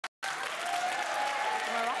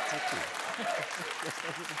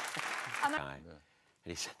And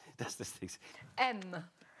he does this thing. M.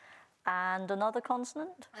 And another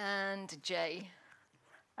consonant? And J.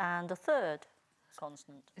 And a third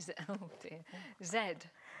consonant? Oh, dear. Z.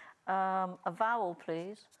 A vowel,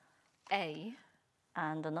 please. A.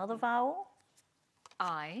 And another vowel?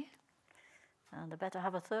 I. And I better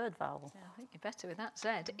have a third vowel. Yeah, I think you're better with that.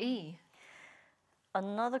 Z. E.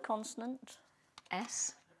 Another consonant?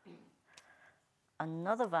 S.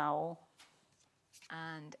 Another vowel?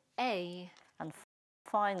 And A. And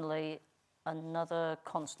finally, another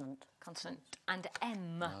consonant. Consonant. And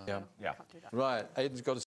M. Yeah. Right, Aidan's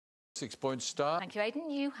got a 6-point start. Thank you, Aidan.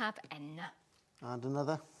 You have N. And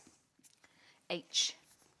another. H.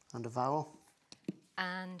 And a vowel.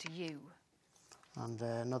 And U. And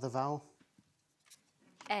another vowel.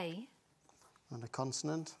 A. And a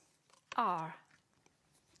consonant. R.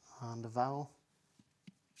 And a vowel.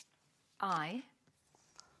 I.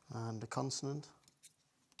 And a consonant.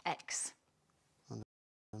 X. And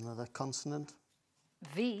another consonant.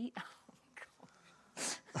 V.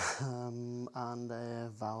 And a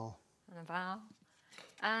vowel. And a vowel.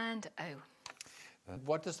 And O.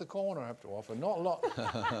 What does the corner have to offer? Not a lot.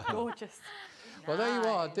 Gorgeous. Well, there you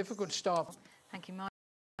are. Difficult start. Thank you,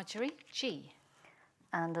 Marjorie. G.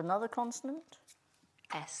 And another consonant?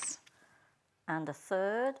 S. And a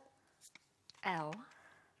third? L.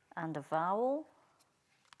 And a vowel?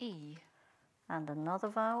 E. And another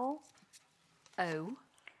vowel? O.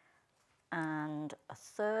 And a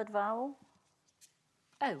third vowel?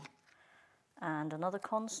 O. And another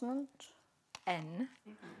consonant? N.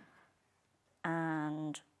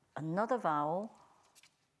 And another vowel?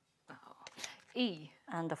 E.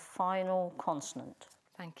 And a final consonant.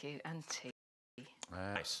 Thank you. And T.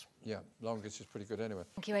 Nice. Yeah, longest is pretty good anyway.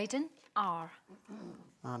 Thank you, Aidan. R.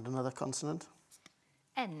 And another consonant.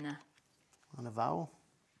 N. And a vowel.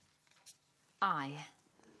 I.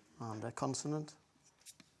 And a consonant.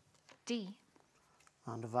 D.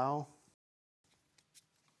 And a vowel.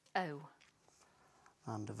 O.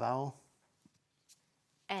 And a vowel.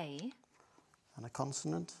 A. And a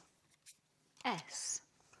consonant. S.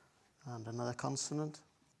 And another consonant.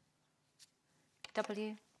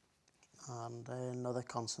 W. And another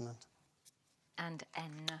consonant. And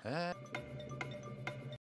N.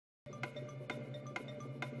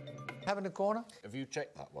 Having a corner? Have you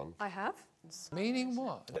checked that one? I have. Meaning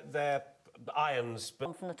what? They're ions,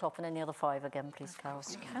 One but... from the top and any other 5 again, please, Carol.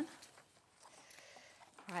 You can.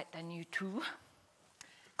 Right, then you two.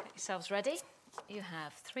 Get yourselves ready. You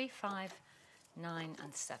have 3, 5, 9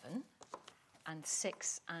 and 7, and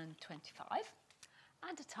 6 and 25,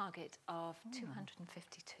 and a target of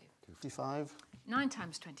 252. 55. 9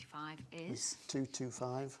 times 25 is...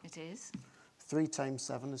 225. It is. 3 times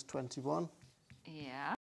 7 is 21.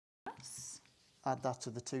 Yes. Add that to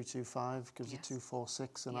the 225, gives you Yes.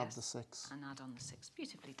 246, and add Yes. the 6. And add on the 6.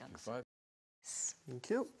 Beautifully done. 5. Thank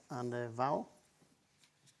you. And a vowel.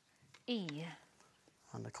 E.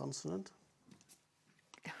 And a consonant.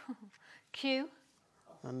 Q.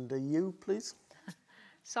 And a U, please.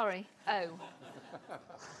 Sorry. O.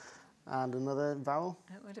 And another vowel.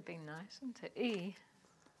 That would have been nice, wouldn't it? E.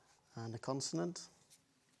 And a consonant.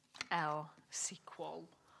 L. Sequel.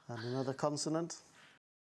 And another consonant.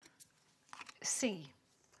 C.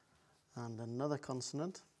 And another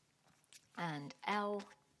consonant. And L.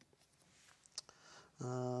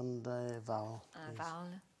 And a vowel. please. Vowel.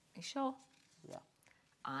 You sure? Yeah.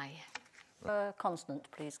 I. Consonant,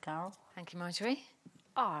 please, Carol. Thank you, Marjorie.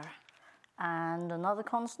 R. And another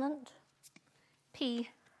consonant? P.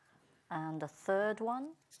 And a third one?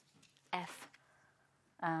 F.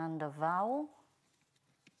 And a vowel?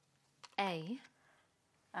 A.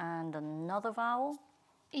 And another vowel?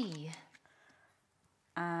 E.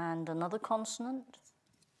 And another consonant?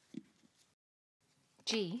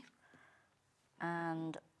 G.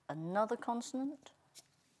 And another consonant?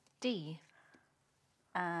 D.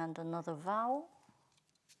 And another vowel?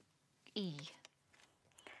 E.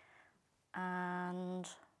 And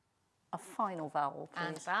a final vowel, please.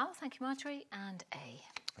 And vowel. Thank you, Marjorie. And A.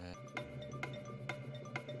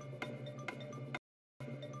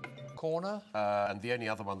 Corner. and the only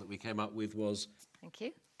other one that we came up with was... Thank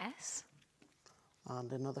you. S.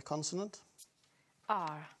 And another consonant.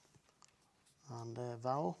 R. And a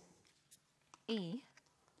vowel. E.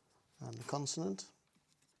 And a consonant.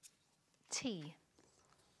 T.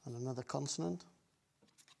 And another consonant.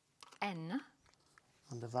 N.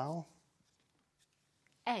 And a vowel.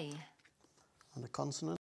 A. And a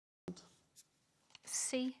consonant.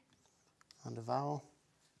 C. And a vowel.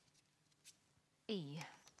 E.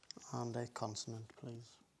 And a consonant,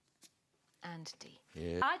 please. and D.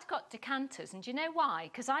 Yeah. I'd got decanters, and do you know why?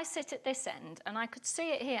 Because I sit at this end, and I could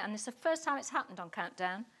see it here, and it's the first time it's happened on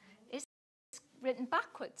Countdown. It's written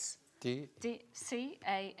backwards. D. D-C-A-N-T-E-R-S.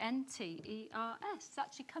 It's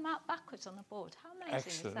actually come out backwards on the board. How amazing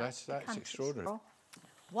Excellent. is that? That's extraordinary.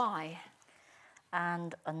 Y.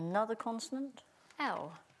 And another consonant.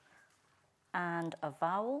 L. And a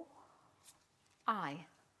vowel. I.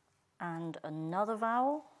 And another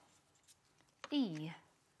vowel. E.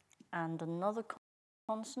 And another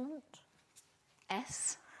consonant.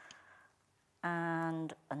 S.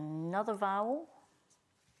 And another vowel.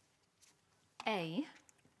 A.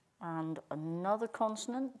 And another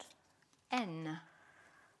consonant. N.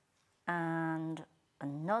 And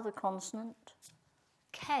another consonant.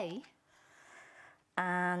 K.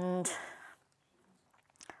 And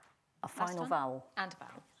a Last final one. vowel. And a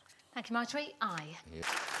vowel. Thank you, Marjorie. I. Yeah.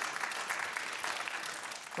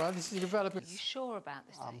 Well, this is developing. Are you sure about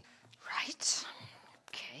this? Right.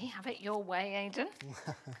 Okay, have it your way, Aidan.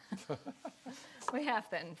 We have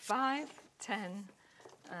then 5, 10,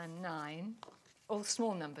 and 9. All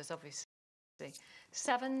small numbers, obviously.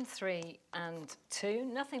 7, 3, and 2.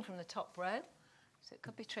 Nothing from the top row, so it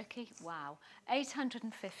could be tricky. Wow.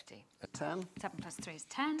 850. 10 7 plus 3 is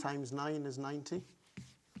 10. times 9 is 90.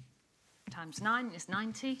 Times 9 is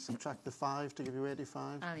 90. Subtract the 5 to give you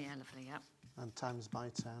 85. Oh, yeah, lovely, yeah. And times by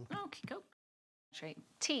 10. Okay, go.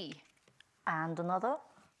 T. And another.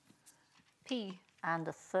 P. And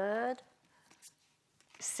a third.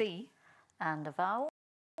 C. And a vowel.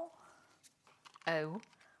 O.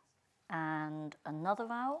 And another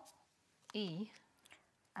vowel. E.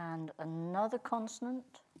 And another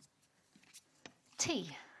consonant. T.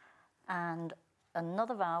 And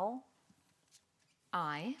another vowel.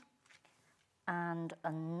 I. And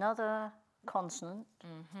another consonant.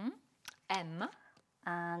 M.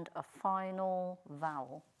 And a final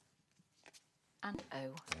vowel. And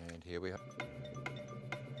O. And here we have.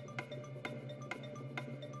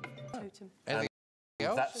 And Anything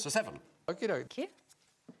else? that's a 7. Okay, doke. Thank you.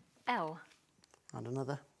 L. And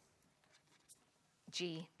another.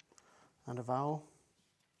 G. And a vowel.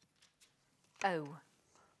 O.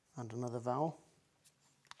 And another vowel.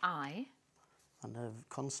 I. And a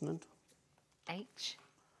consonant. H.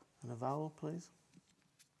 And a vowel, please.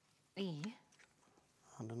 E.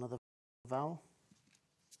 And another vowel.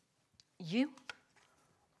 U.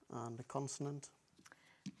 And a consonant.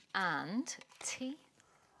 And T.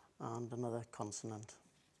 And another consonant.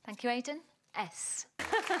 Thank you, Aidan. S.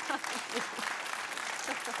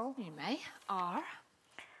 You may. R.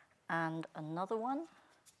 And another one.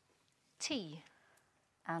 T.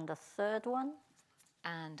 And a third one.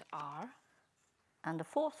 And R. And a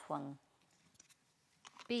fourth one.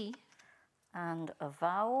 B. And a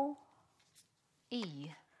vowel.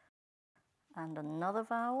 E. And another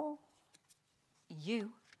vowel.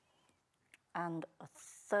 U. And a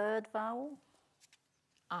third vowel.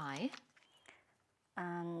 I.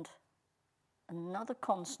 And another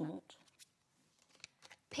consonant.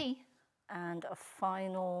 P. And a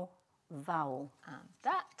final vowel. And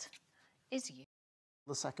that is you.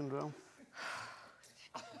 The second row.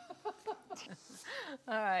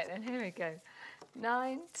 All right, then here we go.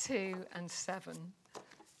 9, 2, and 7.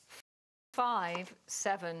 5,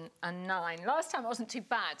 7, and 9. Last time it wasn't too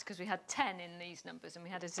bad because we had 10 in these numbers and we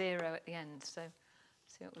had a 0 at the end. So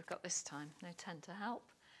see what we've got this time. No 10 to help.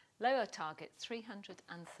 Lower target,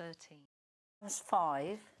 313. Times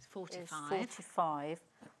 5 It's 45. is 45.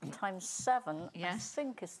 Times 7, Yes. I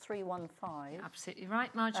think, is 315. Absolutely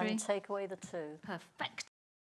right, Marjorie. And take away the 2. Perfect.